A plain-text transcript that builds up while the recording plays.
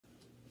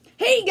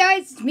Hey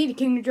guys, it's me, the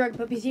King of Drug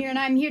Puppies here, and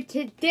I'm here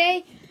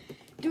today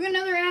doing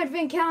another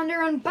Advent calendar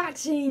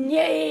unboxing.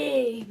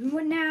 Yay!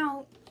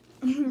 Now,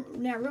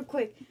 real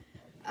quick,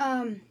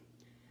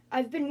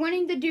 I've been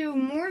wanting to do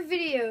more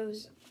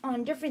videos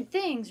on different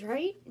things,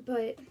 right?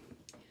 But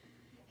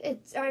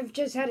I've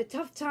just had a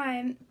tough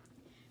time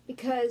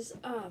because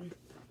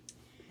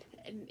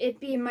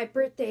it being my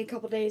birthday a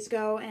couple days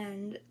ago,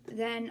 and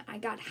then I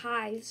got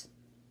hives,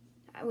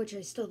 which I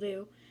still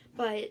do,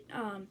 but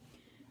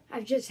I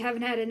just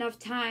haven't had enough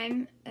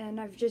time, and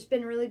I've just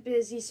been really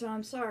busy, so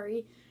I'm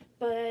sorry.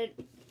 But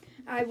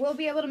I will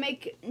be able to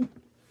make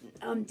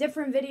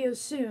different videos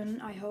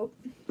soon, I hope.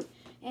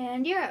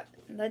 And yeah,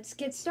 let's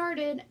get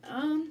started.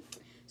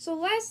 So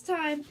last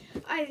time,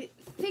 I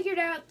figured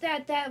out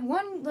that that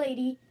one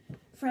lady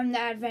from the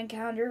Advent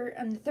calendar,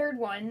 and the third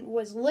one,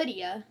 was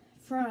Lydia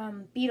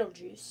from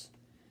Beetlejuice.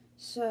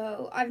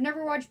 So, I've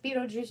never watched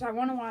Beetlejuice. I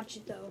want to watch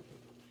it, though.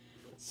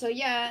 So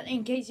yeah,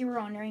 in case you were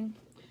wondering.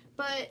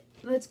 But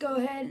let's go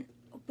ahead and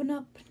open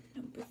up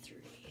number 3.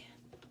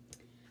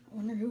 I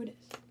wonder who it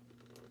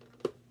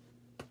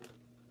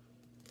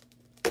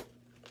is.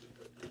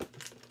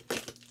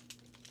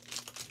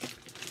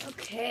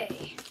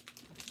 Okay.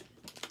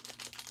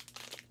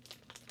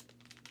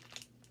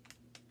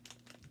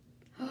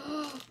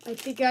 Oh, I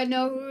think I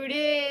know who it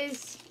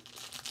is.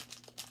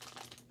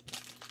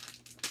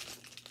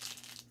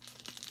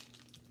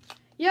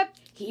 Yep,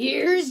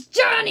 here's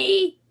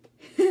Johnny!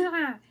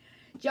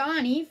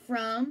 Johnny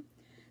from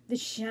The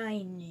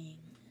Shining.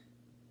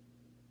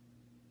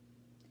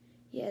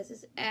 He has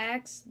his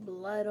axe,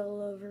 blood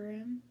all over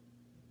him.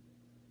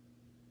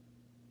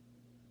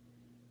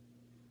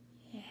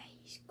 Yeah,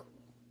 he's cool.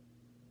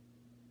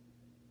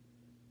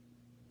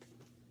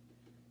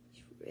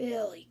 He's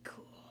really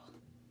cool.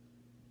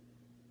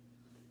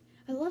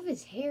 I love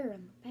his hair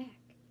on the back.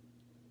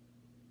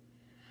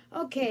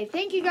 Okay,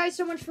 thank you guys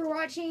so much for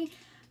watching.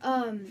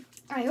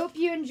 I hope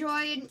you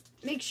enjoyed.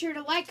 Make sure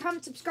to like,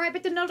 comment, subscribe,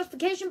 hit the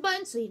notification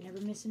button so you never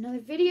miss another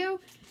video.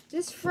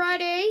 This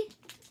Friday,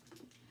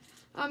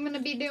 I'm going to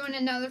be doing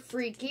another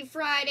Freaky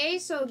Friday,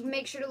 so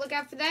make sure to look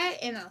out for that,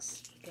 and I'll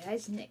see you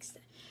guys next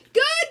time.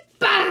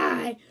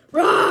 Goodbye!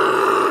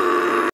 Roar!